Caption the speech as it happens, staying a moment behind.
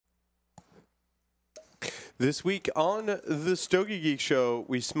This week on the Stogie Geek Show,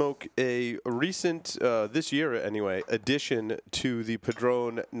 we smoke a recent, this year anyway, addition to the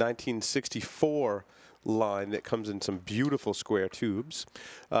Padron 1964 line that comes in some beautiful square tubes.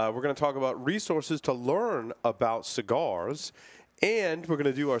 We're going to talk about resources to learn about cigars, and we're going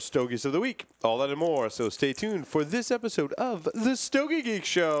to do our Stogies of the Week. All that and more, so stay tuned for this episode of the Stogie Geek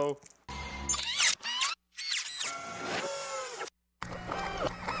Show.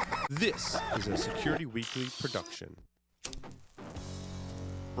 This is a Security Weekly production.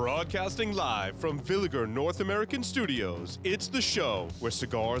 Broadcasting live from Villiger North American Studios, it's the show where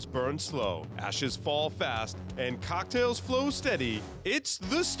cigars burn slow, ashes fall fast, and cocktails flow steady. It's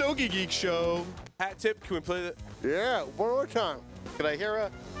the Stogie Geek Show. Hat tip, can we play that? Yeah, one more time. Can I hear a...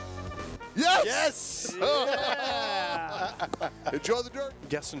 Yes! Yeah! Enjoy the dirt.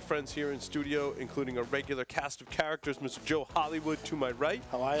 Guests and friends here in studio, including a regular cast of characters, Mr. Joe Hollywood to my right.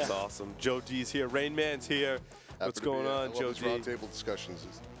 How are you? That's awesome. Joe D's here. Rain Man's here. What's going on, Joe D? Roundtable discussions.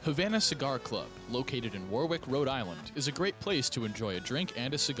 Havana Cigar Club, located in Warwick, Rhode Island, is a great place to enjoy a drink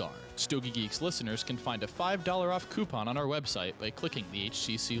and a cigar. Stogie Geeks listeners can find a $5 off coupon on our website by clicking the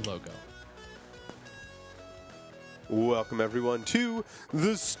HCC logo. Welcome, everyone, to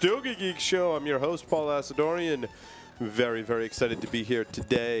the Stogie Geek Show. I'm your host, Paul Asadorian. Very, very excited to be here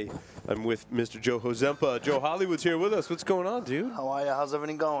today. I'm with Mr. Joe Hozempa. Joe Hollywood's here with us. What's going on, dude? How are you? How's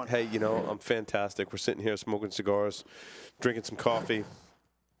everything going? Hey, you know, I'm fantastic. We're sitting here smoking cigars, drinking some coffee,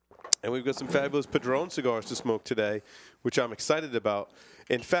 and we've got some fabulous Padron cigars to smoke today, which I'm excited about.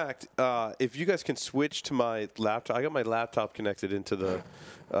 In fact, if you guys can switch to my laptop, I got my laptop connected into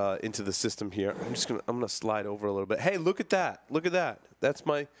the system here. I'm gonna slide over a little bit. Hey, look at that! Look at that!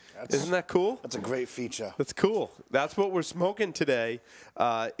 Isn't that cool? That's a great feature. That's cool. That's what we're smoking today.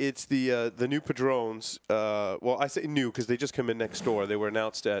 It's the new Padrones. Well, I say new because they just come in next door. They were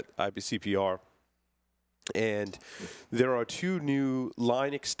announced at IBCPR. And there are two new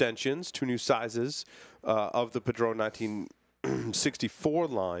line extensions, two new sizes of the Padron 1964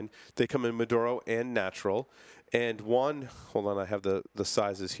 line. They come in Maduro and Natural. And one, hold on, I have the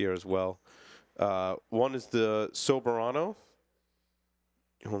sizes here as well. One is the Soberano.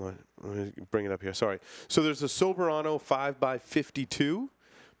 Hold on, let me bring it up here. Sorry. So there's a Soberano 5x52,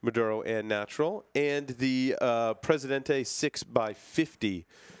 Maduro and Natural, and the Presidente 6x50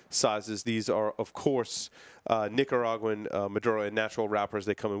 sizes. These are, of course, Nicaraguan Maduro and Natural wrappers.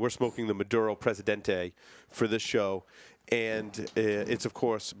 They come in. We're smoking the Maduro Presidente for this show, and it's, of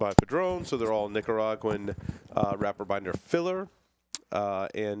course, by Padron, so they're all Nicaraguan wrapper binder filler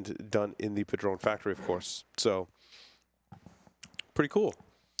and done in the Padron factory, of course. So pretty cool.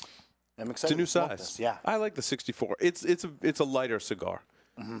 I'm excited. It's a new size. This. Yeah, I like the 64. It's a lighter cigar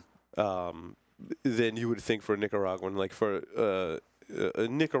than you would think for a Nicaraguan. Like for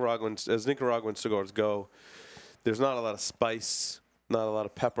Nicaraguan cigars go, there's not a lot of spice, not a lot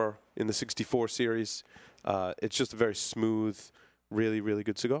of pepper in the 64 series. It's just a very smooth, really, really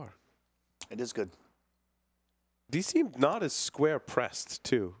good cigar. it is good. These seem not as square pressed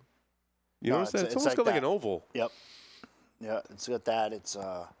too. You notice that? It's almost got like an oval. Yep. Yeah, it's got that. It's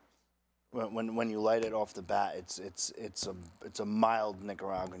when you light it off the bat, it's a mild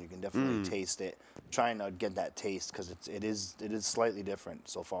Nicaraguan. You can definitely taste it. Trying to get that taste because it is slightly different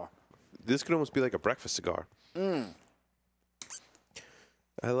so far. This could almost be like a breakfast cigar.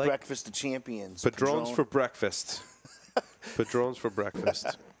 I like Breakfast of Champions. Padrones for breakfast. Padrones for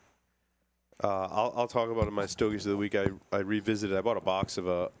breakfast. I'll talk about it in my Stogies of the Week. I revisited. I bought a box of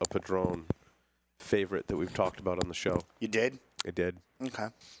a Padron favorite that we've talked about on the show. You did? I did. Okay.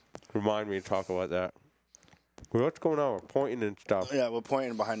 Remind me to talk about that. What's going on? We're pointing and stuff. Yeah, we're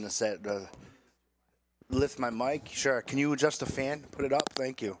pointing behind the set. Lift my mic. Sure. Can you adjust the fan? Put it up.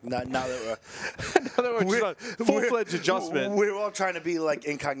 Thank you. Now that we're full-fledged adjustment. We're all trying to be like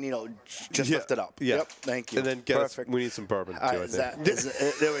incognito. Just lift it up. Yeah. Yep. Thank you. And then Perfect. we need some bourbon too. I think.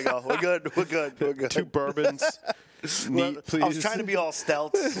 There we go. We're good. We're good. We're good. 2 bourbons. Neat, please. I was trying to be all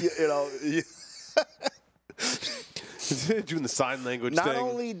stealth. you know. Doing the sign language Not thing. Not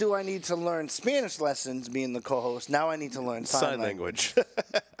only do I need to learn Spanish lessons, being the co-host, now I need to learn sign language.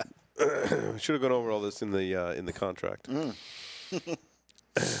 We should have gone over all this in the contract.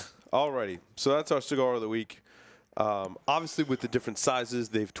 Alrighty, so that's our cigar of the week. Obviously, with the different sizes,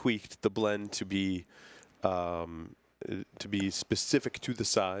 they've tweaked the blend to be specific to the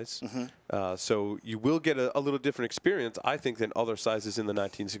size. So you will get a little different experience, I think, than other sizes in the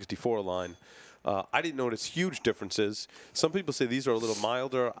 1964 line. I didn't notice huge differences. Some people say these are a little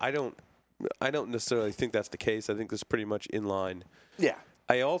milder. I don't necessarily think that's the case. I think this is pretty much in line. Yeah.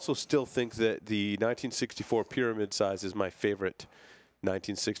 I also still think that the 1964 pyramid size is my favorite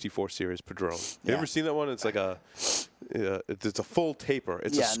 1964 series Padron. You Yeah. ever seen that one? It's like it's a full taper.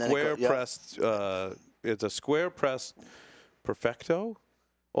 It's a Yeah, and then it square yeah. pressed. It's a square pressed perfecto,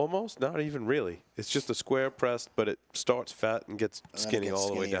 almost. Not even really. It's just a square pressed, but it starts fat and gets then it skinny gets all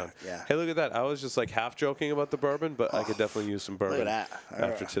the way skinnier, down. yeah. Hey, look at that! I was just like half joking about the bourbon, but I could definitely use some bourbon that.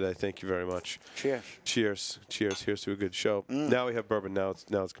 after today. Thank you very much. Cheers. Cheers. Cheers. Here's to a good show. Now we have bourbon. Now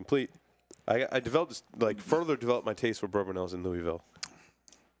it's complete. I developed this, further developed my taste for bourbon when I was in Louisville.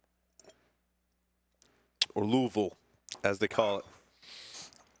 Or Louisville, as they call it.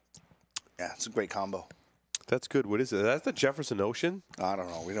 Yeah, it's a great combo. That's good. What is it? That's the Jefferson Ocean? I don't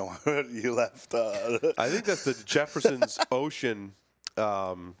know. We don't. You left. I think that's the Jefferson's Ocean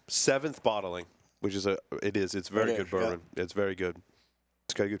 7th bottling, which is it is. It's very good bourbon. Yeah. It's very good.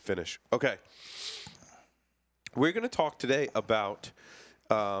 It's got a good finish. Okay. We're going to talk today about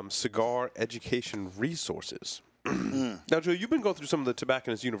cigar education resources. Now, Joe, you've been going through some of the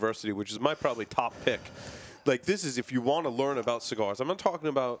Tobacconist University, which is my probably top pick. Like, this is if you want to learn about cigars. I'm not talking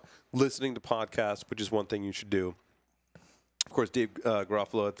about listening to podcasts, which is one thing you should do. Of course, Dave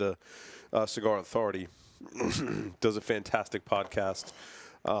Garofalo at the Cigar Authority does a fantastic podcast.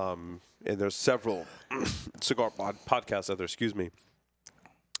 And there's several cigar podcasts out there,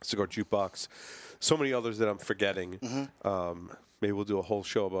 Cigar Jukebox. So many others that I'm forgetting. Maybe we'll do a whole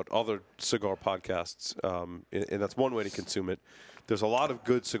show about other cigar podcasts, and that's one way to consume it. There's a lot of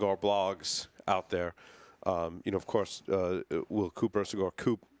good cigar blogs out there. Of course, Will Cooper, Cigar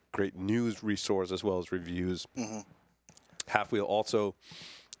Coop, great news resource as well as reviews. Half Wheel also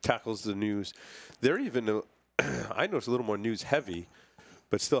tackles the news. They're even, I know it's a little more news heavy,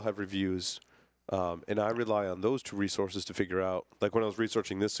 but still have reviews. And I rely on those two resources to figure out, like when I was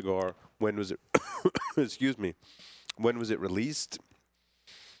researching this cigar, when was it, excuse me, when was it released,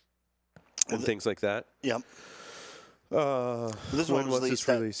 and things like that. Yep. This when one was this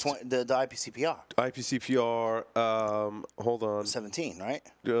released released? the IPCPR. IPCPR, hold on. 17, right?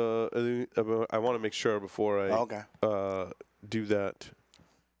 I want to make sure before I Okay. Do that.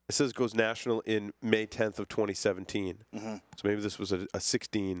 It says it goes national in May 10th of 2017. So maybe this was a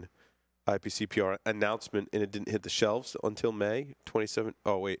 16 IPCPR announcement, and it didn't hit the shelves until May 27.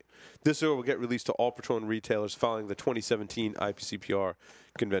 Oh, wait. This cigar will get released to all Patron retailers following the 2017 IPCPR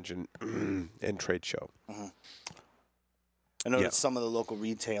convention and trade show. I know that some of the local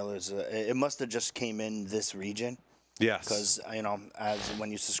retailers, it must have just came in this region. Yes. Because, as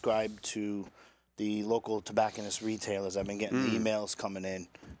when you subscribe to the local tobacconist retailers, I've been getting emails coming in,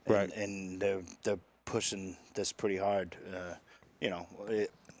 Right. and they're pushing this pretty hard.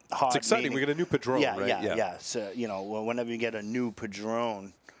 It's exciting. Meaning, We get a new Padron, right? Yeah. So, whenever you get a new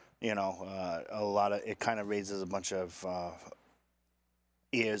Padron, a lot of it kind of raises a bunch of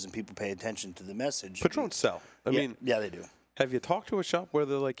ears, and people pay attention to the message. Padrons sell. I mean, yeah, they do. have you talked to a shop where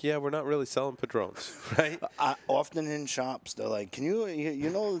they're like, yeah, we're not really selling Padrons, right? Often in shops, they're like, "Can you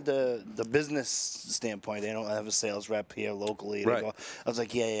the business standpoint? They don't have a sales rep here locally." Right. I was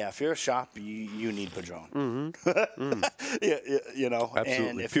like, "Yeah. If you're a shop, you need Padron." Absolutely.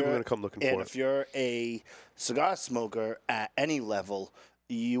 And if People are you're- going to come looking and for if it. you're a cigar smoker at any level,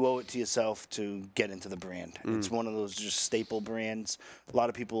 you owe it to yourself to get into the brand. It's one of those just staple brands. A lot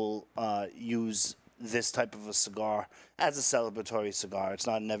of people use this type of a cigar as a celebratory cigar. It's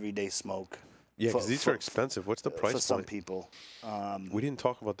not an everyday smoke. Yeah, because these are expensive. What's the price for some point? people. We didn't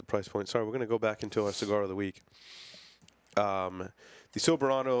talk about the price point. Sorry, we're going to go back into our cigar of the week. The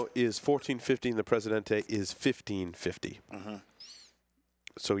Soberano is $14.50 and the Presidente is $15.50.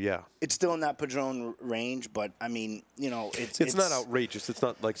 So yeah, It's still in that Padron range, but I mean, it's not outrageous. It's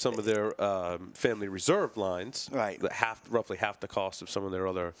not like some of their family reserve lines, Right. that roughly half the cost of some of their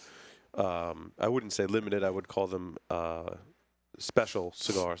other. I wouldn't say limited. I would call them special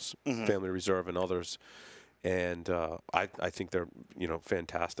cigars, family reserve and others. And I think they're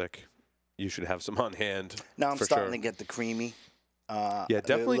fantastic. You should have some on hand. Now I'm for starting sure. to get the creamy. Yeah, a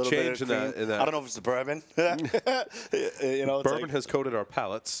definitely little bit change of in cream. that. I don't know if it's the bourbon. It's Bourbon like, has coated our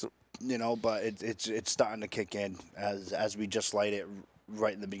palates. but it's starting to kick in as we just light it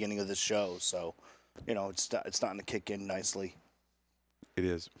right in the beginning of the show. So, it's starting to kick in nicely. It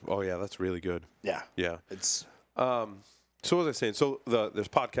is. Oh yeah, that's really good. Yeah. Yeah. It's So what was I saying? So there's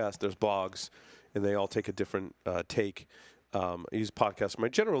podcasts, there's blogs, and they all take a different take. I use podcasts for my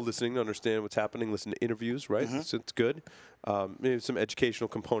general listening to understand what's happening, listen to interviews, right? So it's good. Maybe some educational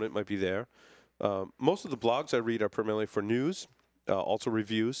component might be there. Most of the blogs I read are primarily for news, also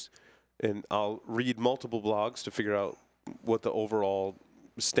reviews, and I'll read multiple blogs to figure out what the overall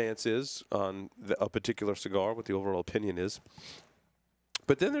stance is on a particular cigar, what the overall opinion is.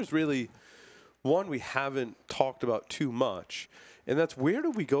 But then there's really one we haven't talked about too much, and that's where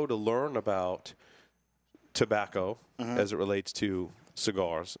do we go to learn about tobacco as it relates to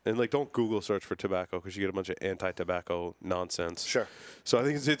cigars? And like, don't Google search for tobacco because you get a bunch of anti-tobacco nonsense. Sure. So I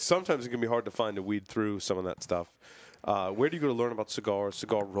think it's sometimes it can be hard to find to weed through some of that stuff. Where do you go to learn about cigars,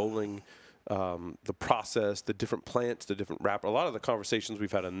 cigar rolling, the process, the different plants, the different wrapper? A lot of the conversations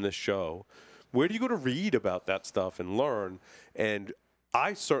we've had on this show. Where do you go to read about that stuff and learn? And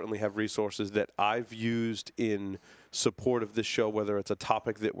I certainly have resources that I've used in support of this show, whether it's a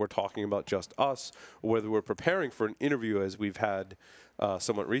topic that we're talking about just us, or whether we're preparing for an interview, as we've had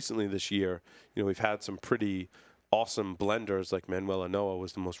somewhat recently this year. You know, we've had some pretty awesome blenders, like Manuel Anoa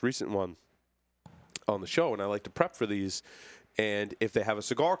was the most recent one on the show, and I like to prep for these. And if they have a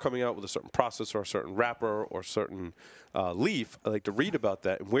cigar coming out with a certain process or a certain wrapper or a certain leaf, I like to read about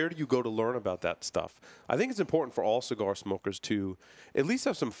that. And where do you go to learn about that stuff? I think it's important for all cigar smokers to at least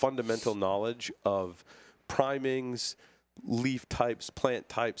have some fundamental knowledge of primings, leaf types, plant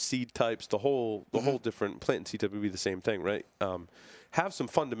types, seed types, the whole different plant and seed type would be the same thing, right? Have some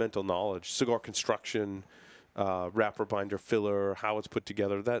fundamental knowledge, cigar construction, wrapper, binder, filler, how it's put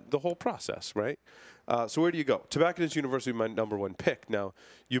together, the whole process, right? So where do you go? Tobacconist University, my number one pick. Now,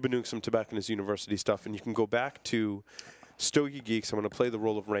 you've been doing some Tobacconist University stuff, and you can go back to Stogie Geeks. I'm going to play the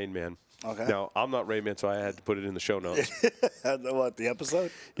role of Rain Man. Okay. Now, I'm not Rain Man, so I had to put it in the show notes. What, the episode?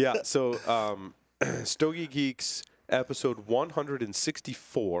 Yeah, so Stogie Geeks, episode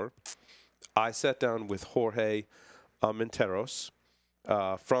 164, I sat down with Jorge Monteros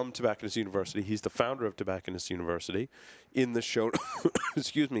from Tobacconist University. He's the founder of Tobacconist University. In the show,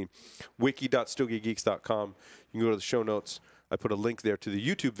 excuse me, wiki.stogiegeeks.com. You can go to the show notes. I put a link there to the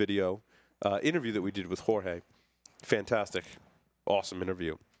YouTube video interview that we did with Jorge. Fantastic. Awesome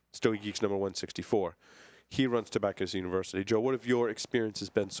interview. Stogie Geeks number 164. He runs Tobacconist University. Joe, what have your experiences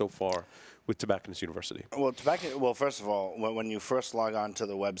been so far with Tobacconist University? Well, first of all, when you first log on to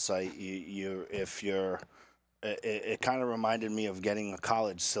the website, it kind of reminded me of getting a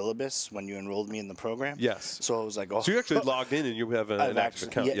college syllabus when you enrolled me in the program. Yes. So I was like, oh. So you actually logged in and you have an active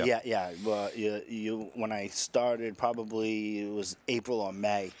account. Yeah. Well, when I started, probably it was April or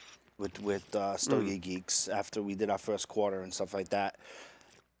May with Stogie Geeks after we did our first quarter and stuff like that.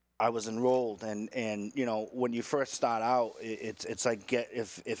 I was enrolled, and you know, when you first start out, it's like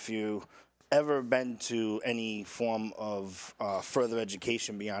if you ever been to any form of further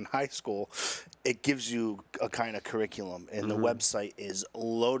education beyond high school, it gives you a kind of curriculum, and the website is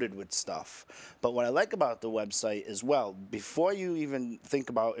loaded with stuff. But what I like about the website as well, before you even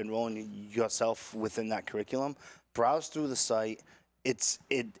think about enrolling yourself within that curriculum, browse through the site. It's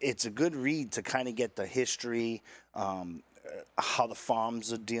a good read to kind of get the history, how the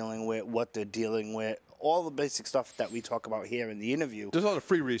farms are dealing with, what they're dealing with, all the basic stuff that we talk about here in the interview. There's a lot of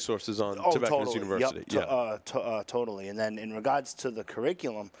free resources on Tobacconist University. Yep, totally. And then in regards to the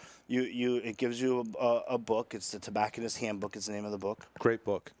curriculum, it gives you a book. It's the Tobacconist Handbook is the name of the book. Great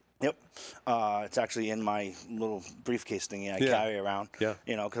book. Yep. It's actually in my little briefcase thingy I carry around. Yeah.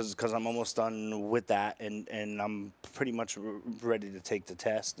 You know, because I'm almost done with that, and I'm pretty much ready to take the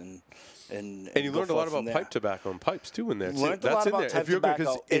test and you learned a lot about pipe tobacco and pipes too in there. Learned a lot about pipe tobacco.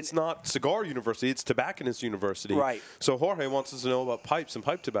 Because it's not Cigar University, it's Tobacconist University. Right. So Jorge wants us to know about pipes and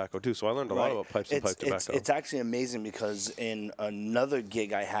pipe tobacco too. So I learned a lot about pipes and pipe tobacco. It's actually amazing because in another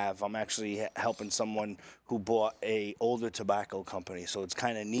gig I have, I'm actually helping someone who bought a older tobacco company. So it's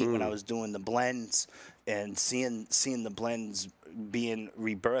kind of neat when I was doing the blends and seeing the blends being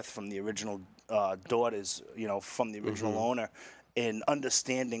rebirthed from the original daughters, you know, from the original owner, and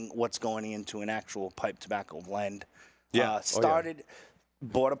understanding what's going into an actual pipe tobacco blend.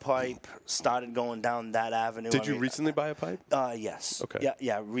 Bought a pipe, started going down that avenue. Did you recently buy a pipe? Yes. Okay.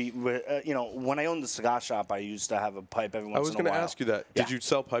 Yeah. You know, when I owned the cigar shop, I used to have a pipe every once in a while. I was going to ask you that. Yeah. Did you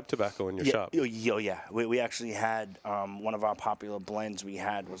sell pipe tobacco in your shop? Yeah. We actually had one of our popular blends we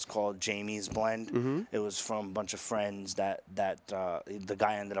had was called Jamie's Blend. It was from a bunch of friends that the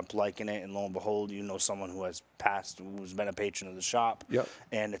guy ended up liking it, and lo and behold, you know someone who has passed, who's been a patron of the shop. Yep.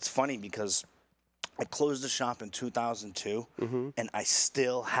 And it's funny because I closed the shop in 2002, and I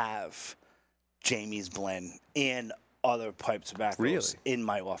still have Jamie's Blend and other pipe tobaccos in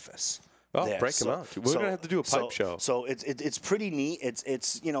my office. Oh, break them out. We're going to have to do a pipe show. So it's pretty neat.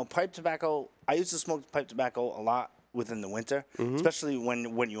 It's you know, pipe tobacco. I used to smoke pipe tobacco a lot within the winter, especially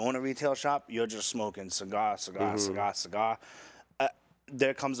when you own a retail shop. You're just smoking cigar.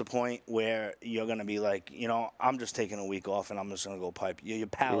 There comes a point where you're going to be like, you know, I'm just taking a week off and I'm just going to go pipe. Your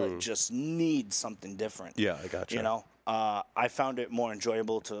palate just needs something different. Yeah, I got you. You know, I found it more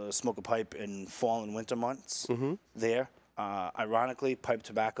enjoyable to smoke a pipe in fall and winter months there Ironically, pipe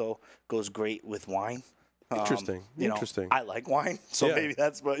tobacco goes great with wine. Interesting. Interesting. I like wine, so Yeah. maybe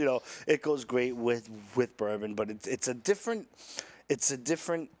that's what it goes great with bourbon, but it's a different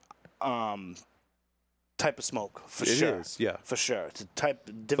type of smoke for It sure. is, yeah. For sure. It's a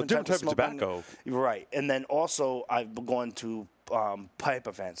different different type type of smoke. tobacco. Right. And then also I've gone to pipe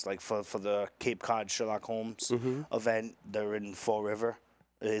events, like for the Cape Cod Sherlock Holmes event. They're in Fall River.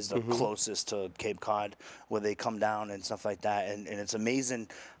 It is the closest to Cape Cod, where they come down and stuff like that. And it's amazing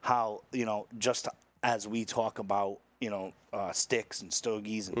how, just as we talk about, sticks and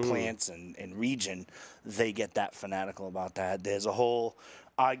stogies and plants and region, they get that fanatical about that. There's a whole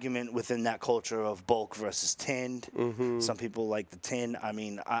argument within that culture of bulk versus tinned. Some people like the tin. I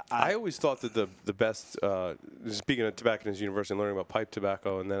mean, I always thought that the best, speaking of Tobacconist University and learning about pipe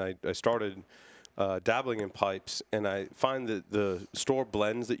tobacco, and then I started dabbling in pipes, and I find that the store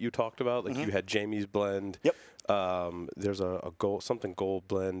blends that you talked about, like you had Jamie's blend. Yep. There's a gold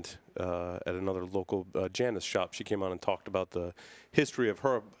blend at another local Janice shop. She came on and talked about the history of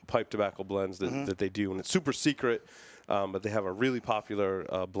her pipe tobacco blends that they do, and it's super secret, but they have a really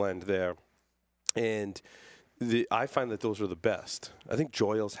popular blend there, and I find that those are the best. I think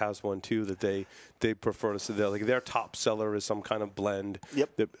Joyles has one too that they prefer to say that like their top seller is some kind of blend.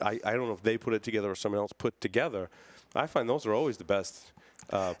 Yep. That I don't know if they put it together or someone else put together. I find those are always the best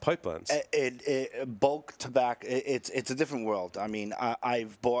pipe blends. Bulk tobacco, it's a different world. I mean,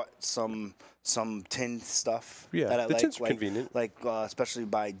 I've bought some tinned stuff Yeah, that I the like. tins are convenient. Like especially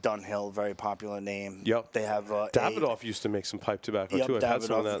by Dunhill, very popular name. Yep. They have Davidoff used to make some pipe tobacco too. I've had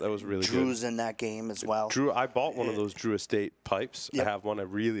some of that. That was really Drew's good. in that game as well. Drew, I bought one of those Drew Estate pipes. Yep. I have one. I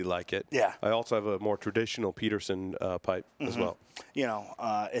really like it. Yeah. I also have a more traditional Peterson pipe as well.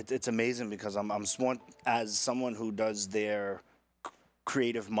 It's amazing because I'm sworn as someone who does their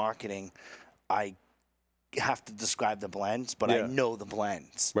creative marketing, I have to describe the blends, but I Yeah. know the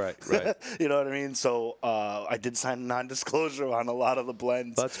blends. Right. You know what I mean? So I did sign a non-disclosure on a lot of the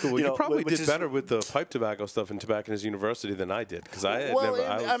blends. That's cool. Well, you probably which did is- better with the pipe tobacco stuff in Tobacconist University than I did because I had never.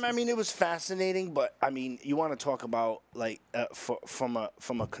 I mean, it was fascinating, but I mean, you want to talk about like from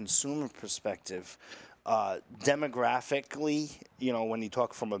a consumer perspective, demographically, when you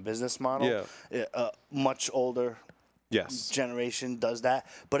talk from a business model, much older. Yes. Generation does that,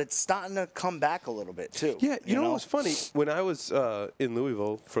 but it's starting to come back a little bit too. Yeah, you know what was funny? When I was in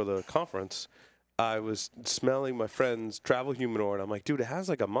Louisville for the conference, I was smelling my friend's travel humidor, and I'm like, dude, it has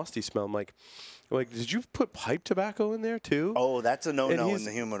like a musty smell. I'm like, did you put pipe tobacco in there too? Oh, that's a no-no in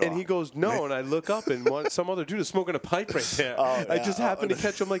the humidor. And he goes, no, and I look up, and some other dude is smoking a pipe right there. I just happened to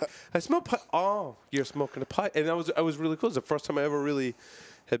catch him. Like, I smell pipe. Oh, you're smoking a pipe, and I was really cool. It's the first time I ever really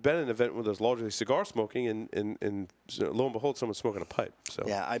had been at an event where there's largely cigar smoking, and lo and behold, someone's smoking a pipe. So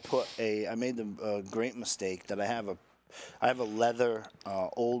yeah, I made the great mistake that I have a leather,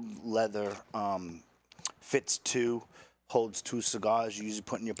 old leather, fits two, holds two cigars. You usually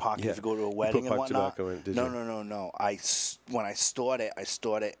put in your pocket if you go to a wedding and whatnot. Tobacco in, did no, you? no. When I stored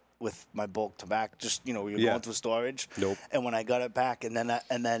it with my bulk tobacco. Just we were going through storage. Nope. And when I got it back, and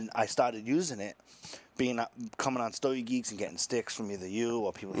then I started using it. Coming on Stogie Geeks and getting sticks from either you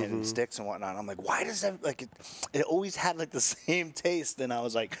or people hitting sticks and whatnot. I'm like, why does that it always had like the same taste? And I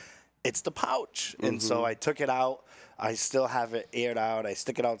was like, it's the pouch. And so I took it out. I still have it aired out. I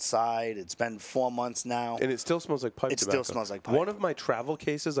stick it outside. It's been 4 months now. And it still smells like pipe tobacco. It still smells like pipe. One of my travel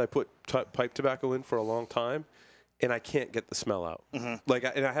cases, I put pipe tobacco in for a long time, and I can't get the smell out.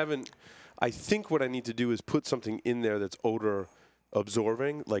 I think what I need to do is put something in there that's odor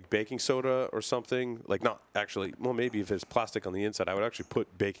absorbing, like baking soda or something. Like not actually, well, maybe if there's plastic on the inside, I would actually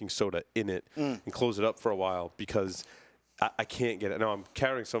put baking soda in it and close it up for a while because I can't get it. Now I'm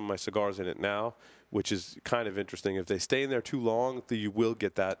carrying some of my cigars in it now, which is kind of interesting. If they stay in there too long, you will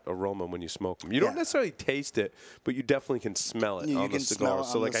get that aroma when you smoke them. You don't necessarily taste it, but you definitely can smell it on the cigar.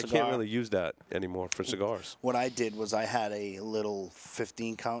 So like I can't really use that anymore for cigars. What I did was I had a little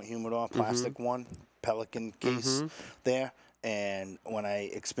 15-count humidor, plastic one, Pelican case there. And when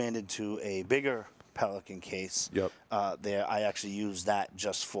I expanded to a bigger Pelican case, there I actually use that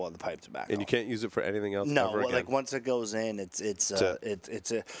just for the pipe tobacco. And you can't use it for anything else. No, ever again. like once it goes in,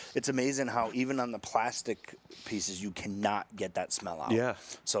 it's amazing how even on the plastic pieces you cannot get that smell out. Yeah.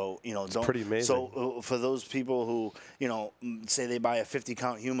 So don't. Pretty amazing. So for those people who say they buy a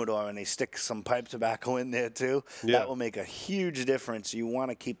 50-count humidor and they stick some pipe tobacco in there too, that will make a huge difference. You want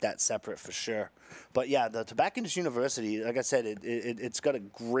to keep that separate for sure. But yeah, the Tobacconist University, like I said, it's got a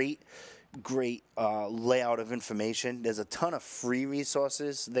great layout of information. There's a ton of free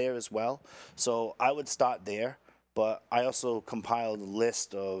resources there as well. So I would start there. but I also compiled a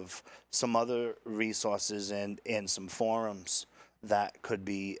list of some other resources and some forums that could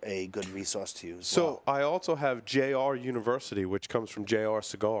be a good resource to use. So I also have JR University, which comes from JR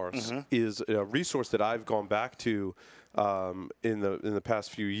Cigars, is a resource that I've gone back to in the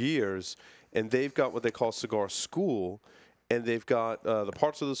past few years, and they've got what they call Cigar School, and they've got the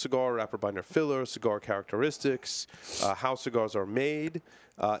parts of the cigar, wrapper, binder, filler, cigar characteristics, how cigars are made,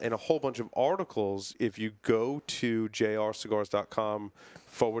 and a whole bunch of articles. If you go to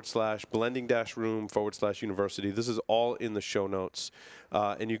jrcigars.com/blending-room/university, this is all in the show notes,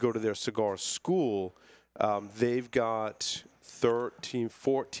 and you go to their Cigar School, they've got 13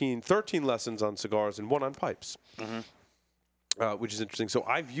 lessons on cigars and one on pipes, which is interesting. So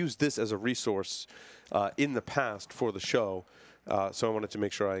I've used this as a resource in the past for the show, so I wanted to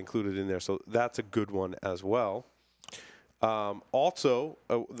make sure I included it in there. So that's a good one as well. Also,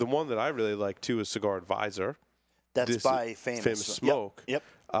 the one that I really like too is Cigar Advisor. That's by Famous Smoke. Yep.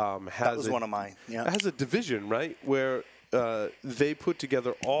 That was one of mine. Yeah. It has a division, right, where they put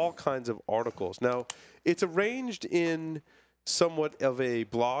together all kinds of articles. Now, it's arranged in somewhat of a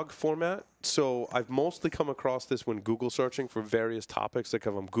blog format, so I've mostly come across this when Google searching for various topics. Like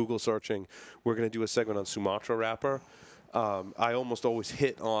if I'm Google searching, we're going to do a segment on Sumatra wrapper. I almost always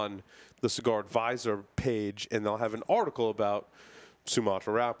hit on the Cigar Advisor page, and they'll have an article about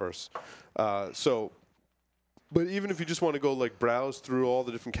Sumatra wrappers. But even if you just want to go like browse through all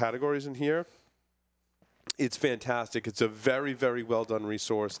the different categories in here, it's fantastic. It's a very, very well done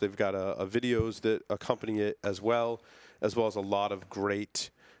resource. They've got videos that accompany it as well as a lot of great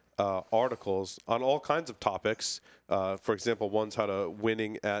articles on all kinds of topics. For example, one's how to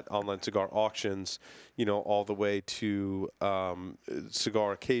winning at online cigar auctions, all the way to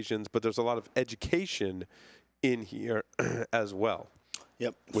cigar occasions. But there's a lot of education in here as well.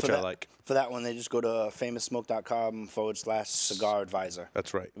 Yep. Which I like. For that one, they just go to famoussmoke.com/cigar advisor.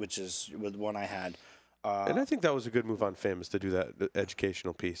 That's right. Which is the one I had. And I think that was a good move on Famous to do that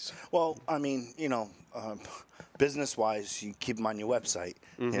educational piece. Well, I mean, business-wise, you keep them on your website.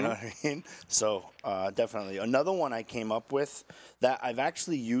 You know what I mean? So definitely. Another one I came up with that I've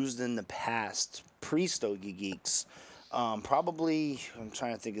actually used in the past, pre-Stogie Geeks, probably, I'm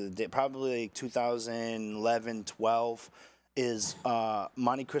trying to think of the date, probably like 2011, 12, is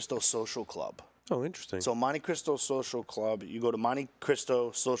Monte Cristo Social Club. Oh, interesting. So Monte Cristo Social Club, you go to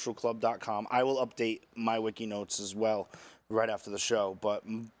montecristosocialclub.com. I will update my wiki notes as well right after the show. But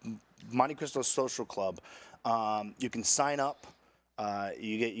Monte Cristo Social Club, you can sign up.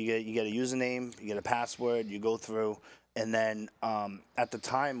 You get a username, you get a password. You go through, and then at the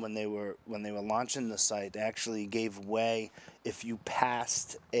time when they were launching the site, they actually gave away, if you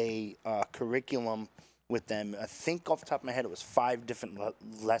passed a curriculum with them, I think off the top of my head it was 5 different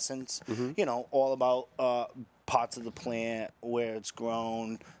lessons, all about parts of the plant, where it's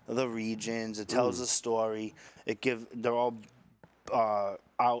grown, the regions. It tells a story. They're all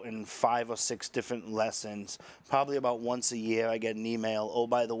out in 5 or 6 different lessons. Probably about once a year I get an email, oh,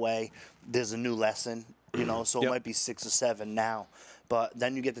 by the way, there's a new lesson, so it might be 6 or 7 now. But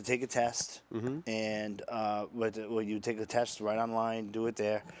then you get to take a test, and you take the test right online, do it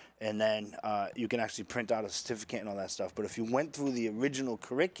there, and then you can actually print out a certificate and all that stuff. But if you went through the original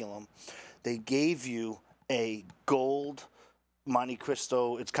curriculum, they gave you a gold Monte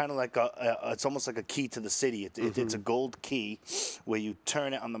Cristo. It's kind of like it's almost like a key to the city. It's a gold key where you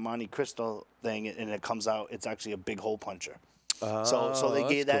turn it on the Monte Cristo thing, and it comes out. It's actually a big hole puncher. So they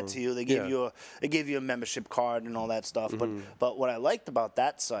gave that to you. They gave you a membership card and all that stuff. But what I liked about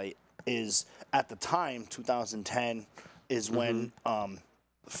that site is, at the time, 2010, is when,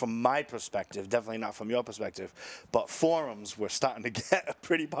 from my perspective, definitely not from your perspective, but forums were starting to get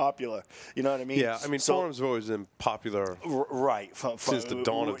pretty popular. You know what I mean? Yeah, I mean, forums have always been popular, right? Since the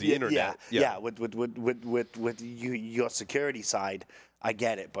dawn of the internet. Yeah. With your security side, I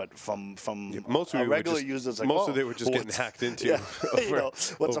get it, but from most a regular users, like, most of they were just getting hacked into.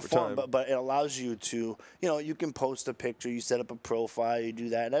 What's a forum? But it allows you to, you can post a picture, you set up a profile, you do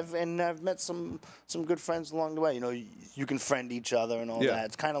that, and I've met some good friends along the way. You can friend each other and all that.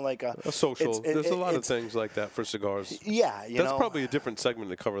 It's kind of like a social. There's a lot of things like that for cigars. Yeah, that's probably a different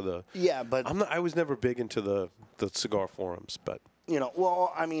segment to cover the. Yeah, but I was never big into the cigar forums, but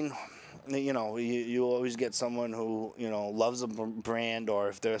well, I mean. You always get someone who loves a brand, or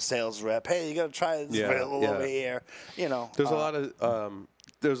if they're a sales rep, hey, you got to try this over here. There's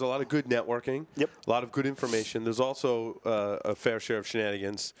a lot of good networking. Yep. A lot of good information. There's also a fair share of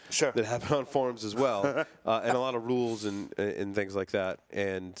shenanigans that happen on forums as well, and a lot of rules and things like that.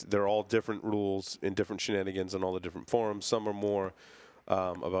 And they're all different rules and different shenanigans on all the different forums. Some are more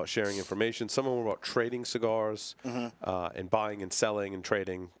about sharing information. Some of them were about trading cigars and buying and selling and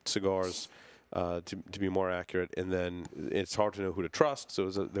trading cigars. To be more accurate, and then it's hard to know who to trust, so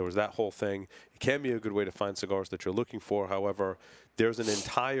there was that whole thing. It can be a good way to find cigars that you're looking for. However, there's an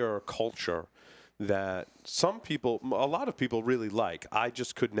entire culture that a lot of people really like. I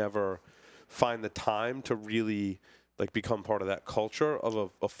just could never find the time to really become part of that culture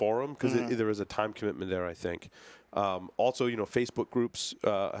of a forum, because there is a time commitment there, I think. Also, Facebook groups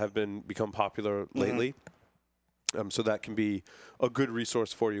have become popular lately, so that can be a good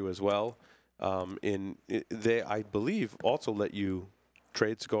resource for you as well. They, I believe, also let you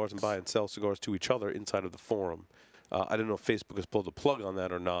trade cigars and buy and sell cigars to each other inside of the forum. I don't know if Facebook has pulled the plug on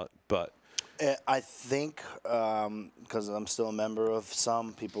that or not, but I think because I'm still a member of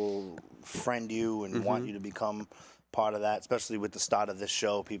some, people friend you and want you to become part of that, especially with the start of this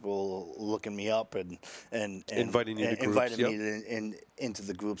show, people looking me up and inviting you to groups, inviting me into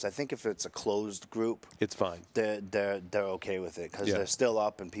the groups. I think if it's a closed group, it's fine. They're okay with it, because they're still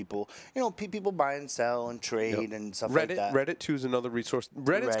up, and people people buy and sell and trade and stuff like that. Reddit too is another resource.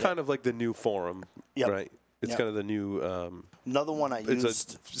 Reddit's kind of like the new forum, right? It's kind of the new. Another one I used.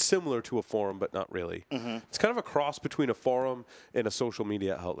 It's similar to a forum, but not really. It's kind of a cross between a forum and a social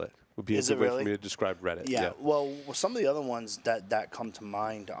media outlet. Would be a good way for me to describe Reddit. Yeah. Well, some of the other ones that come to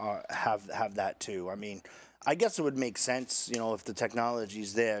mind have that too. I mean, I guess it would make sense, if the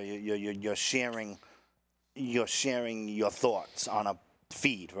technology's there, you're sharing your thoughts on a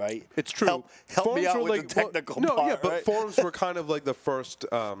feed, right? It's true. Help me out with the technical part. But forums were kind of like the first.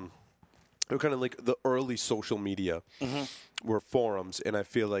 They were kind of like the early social media were forums, and I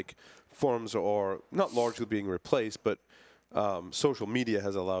feel like forums are not largely being replaced, but social media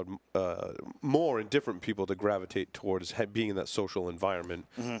has allowed more and different people to gravitate towards being in that social environment,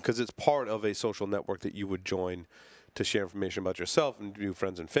 because it's part of a social network that you would join to share information about yourself and new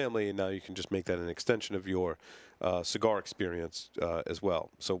friends and family, and now you can just make that an extension of your cigar experience as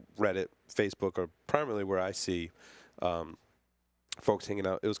well. So Reddit, Facebook are primarily where I see folks hanging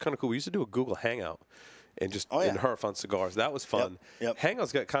out. It was kind of cool. We used to do a Google Hangout and just herf on cigars. That was fun. Yep.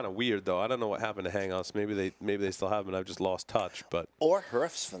 Hangouts got kind of weird, though. I don't know what happened to Hangouts. Maybe they still have them, and I've just lost touch. Or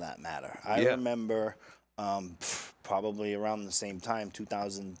herfs, for that matter. I remember probably around the same time,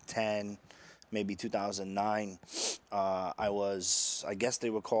 2010, maybe 2009. I guess they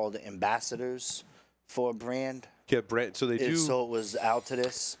were called ambassadors for a brand. Yeah, brand. So they do. So it was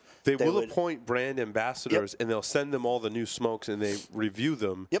Altadis. They will appoint brand ambassadors, and they'll send them all the new smokes, and they review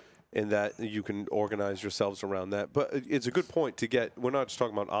them. Yep. And that you can organize yourselves around that. But it's a good point to get. We're not just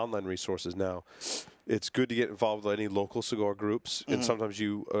talking about online resources now. It's good to get involved with any local cigar groups, and sometimes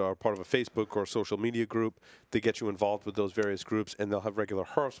you are part of a Facebook or a social media group. They get you involved with those various groups, and they'll have regular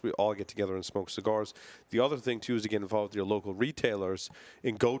herfs. We all get together and smoke cigars. The other thing, too, is to get involved with your local retailers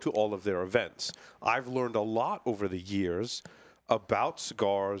and go to all of their events. I've learned a lot over the years about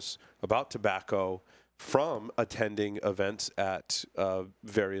cigars, about tobacco, from attending events at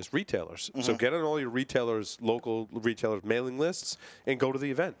various retailers. So get on all your local retailers' mailing lists, and go to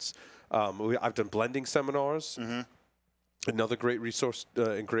the events. I've done blending seminars. Another great resource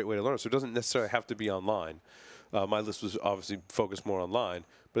and great way to learn. So it doesn't necessarily have to be online. My list was obviously focused more online,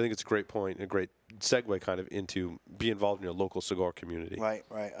 but I think it's a great point, a great segue kind of into be involved in your local cigar community. Right.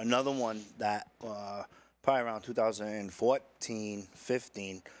 Another one that probably around 2014,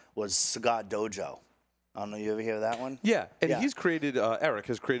 15 was Cigar Dojo. I don't know, you ever hear of that one? Yeah, and he's created, Eric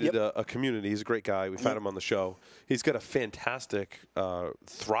has created a community. He's a great guy. We've had him on the show. He's got a fantastic,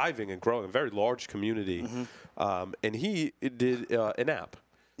 thriving and growing, very large community. And he did an app.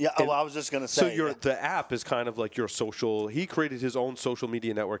 Yeah, I was just going to say. So the app is kind of like your social. He created his own social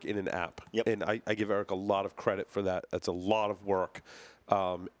media network in an app. Yep. And I give Eric a lot of credit for that. That's a lot of work.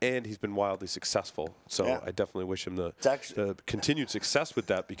 And he's been wildly successful. So I definitely wish him the continued success with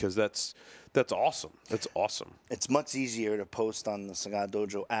that, because that's awesome. That's awesome. It's much easier to post on the Cigar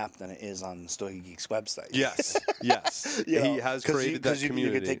Dojo app than it is on the Stogie Geeks website. Yes. He has created that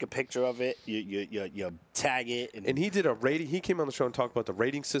community. You can take a picture of it, you tag it. And he did a rating. He came on the show and talked about the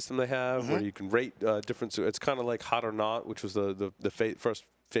rating system they have, where you can rate different. It's kind of like Hot or Not, which was the first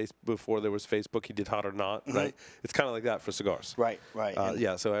before there was Facebook. He did Hot or Not, right? It's kind of like that for cigars. Right.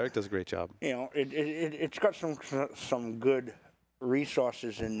 So Eric does a great job. It's got some good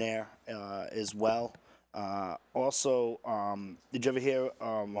resources in there as well. Also, did you ever hear,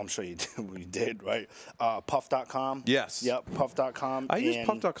 I'm sure you did, right? Puff.com? Yes. Yep, Puff.com. I used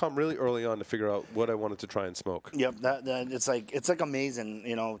Puff.com really early on to figure out what I wanted to try and smoke. Yep, it's like amazing.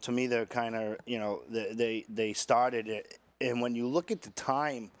 To me, they're kind of, they started it. And when you look at the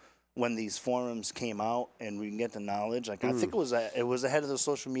time when these forums came out and we can get the knowledge. Like I think it was ahead of the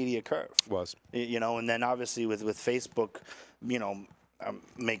social media curve. Was. You know, and then obviously with Facebook, you know, I'm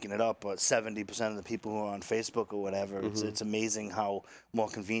making it up, but 70% of the people who are on Facebook or whatever, it's amazing how more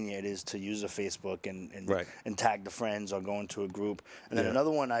convenient it is to use a Facebook and tag the friends or go into a group. And then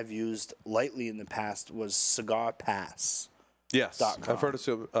another one I've used lightly in the past was Cigar Pass. Yes, I've heard of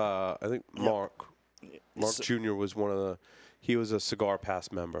some. I think Mark Jr. was one of the. He was a Cigar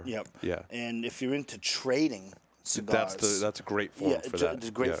Pass member. Yep. Yeah. And if you're into trading cigars, that's a great forum for that. It's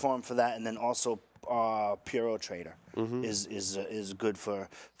a great forum for that, and then also Puro Trader is good for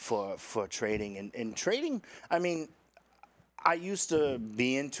trading and trading. I mean, I used to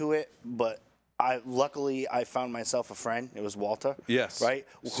be into it, but luckily I found myself a friend. It was Walter. Yes. Right.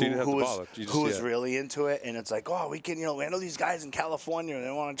 So who was really into it, and it's like, oh, we can, I know these guys in California and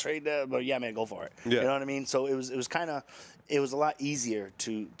they want to trade that, but yeah, man, go for it. Yeah. You know what I mean? So it was a lot easier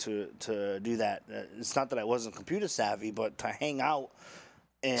to do that. It's not that I wasn't computer savvy, but to hang out.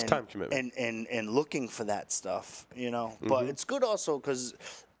 And, it's time commitment. And looking for that stuff, But it's good also because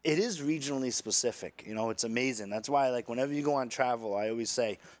it is regionally specific. It's amazing. That's why, like, whenever you go on travel, I always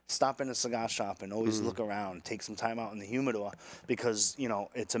say, stop in a cigar shop and always look around. Take some time out in the humidor because,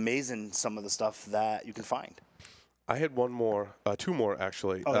 it's amazing some of the stuff that you can find. I had two more,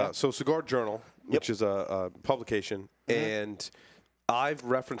 actually. Okay. So Cigar Journal, which is a publication, and I've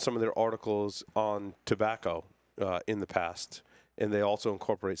referenced some of their articles on tobacco in the past. And they also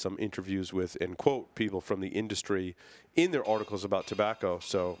incorporate some interviews with and quote people from the industry in their articles about tobacco.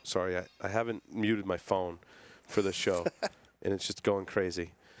 So, sorry, I haven't muted my phone for this show, and it's just going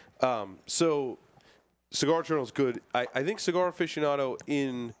crazy. So, Cigar Journal is good. I think Cigar Aficionado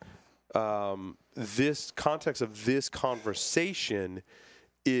in this context of this conversation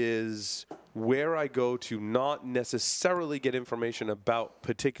is where I go to not necessarily get information about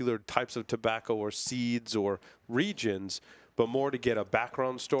particular types of tobacco or seeds or regions, but more to get a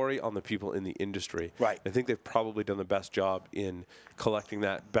background story on the people in the industry. Right. I think they've probably done the best job in collecting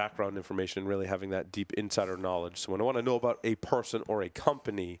that background information and really having that deep insider knowledge. So when I want to know about a person or a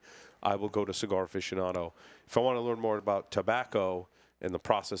company, I will go to Cigar Aficionado. If I want to learn more about tobacco and the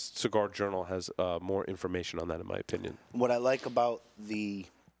process, Cigar Journal has more information on that, in my opinion. What I like about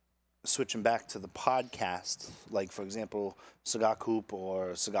switching back to the podcast, like, for example, Cigar Coop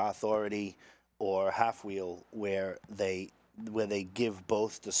or Cigar Authority or Half Wheel, where they give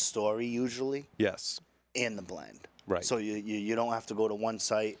both the story usually, and the blend. Right. So you don't have to go to one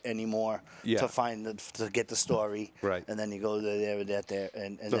site anymore to get the story. Right. And then you go there, and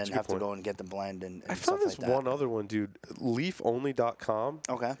then have to go and get the blend and I stuff found this like that. one other one, dude. Leafonly.com.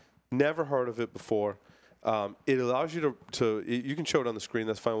 Okay. Never heard of it before. It allows you to you can show it on the screen.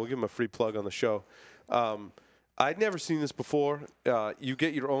 That's fine. We'll give them a free plug on the show. I'd never seen this before. You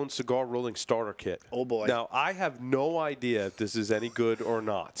get your own cigar rolling starter kit. Oh, boy. Now, I have no idea if this is any good or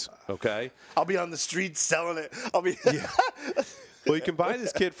not, okay? I'll be on the street selling it. Well, you can buy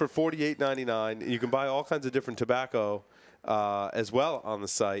this kit for $48.99. You can buy all kinds of different tobacco as well on the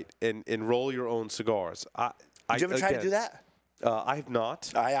site and roll your own cigars. Did you ever try to do that? I have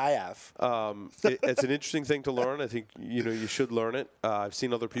not. I have. It's an interesting thing to learn. I think you should learn it. I've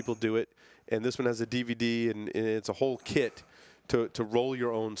seen other people do it, and this one has a DVD and it's a whole kit to roll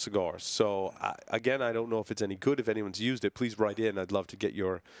your own cigars. So again, I don't know if it's any good. If anyone's used it, please write in. I'd love to get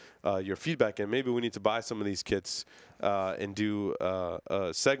your feedback. And maybe we need to buy some of these kits and do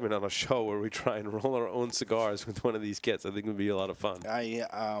a segment on a show where we try and roll our own cigars with one of these kits. I think it would be a lot of fun. I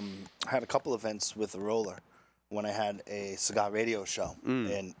had a couple events with the roller when I had a cigar radio show.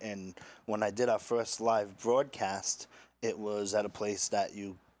 And when I did our first live broadcast, it was at a place that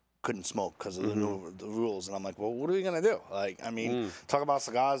you couldn't smoke because of the rules. And I'm like, well, what are we going to do? Like, I mean, talk about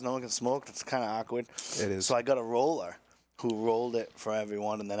cigars, no one can smoke. That's kind of awkward. It is. So I got a roller who rolled it for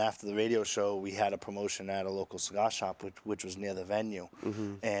everyone. And then after the radio show, we had a promotion at a local cigar shop, which was near the venue.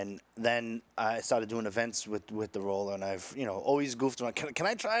 And then I started doing events with the roller, and I've, always goofed around. Can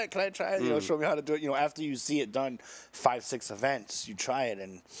I try it? Can I try it? Show me how to do it. After you see it done 5-6 events, you try it,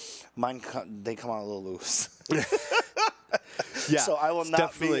 and mine, they come out a little loose. Yeah, so I will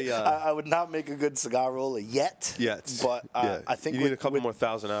not be. I would not make a good cigar roller yet. But I think you need a couple more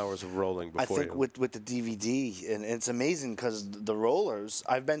 1,000 hours of rolling before. I think with the DVD, and it's amazing because the rollers.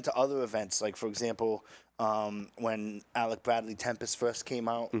 I've been to other events, like for example, when Alec Bradley Tempest first came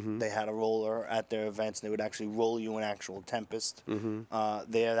out, they had a roller at their events, and they would actually roll you an actual Tempest.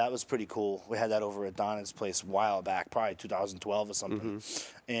 That was pretty cool. We had that over at Donna's place a while back, probably 2012 or something,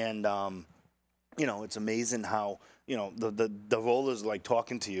 and. it's amazing how the rollers like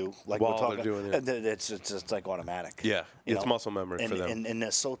talking to you like While we're they're talking. doing it. It's just like automatic. Yeah, you it's know? muscle memory for them. And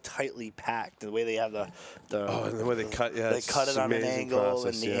they're so tightly packed. The way they have and the way they cut, they cut it on an angle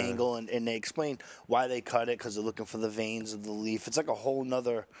process, and the angle, and they explain why they cut it because they're looking for the veins of the leaf. It's like a whole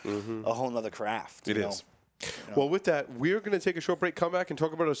nother craft. It you know? is. Well, with that, we're going to take a short break, come back, and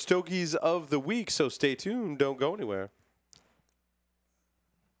talk about our Stogies of the week. So stay tuned. Don't go anywhere.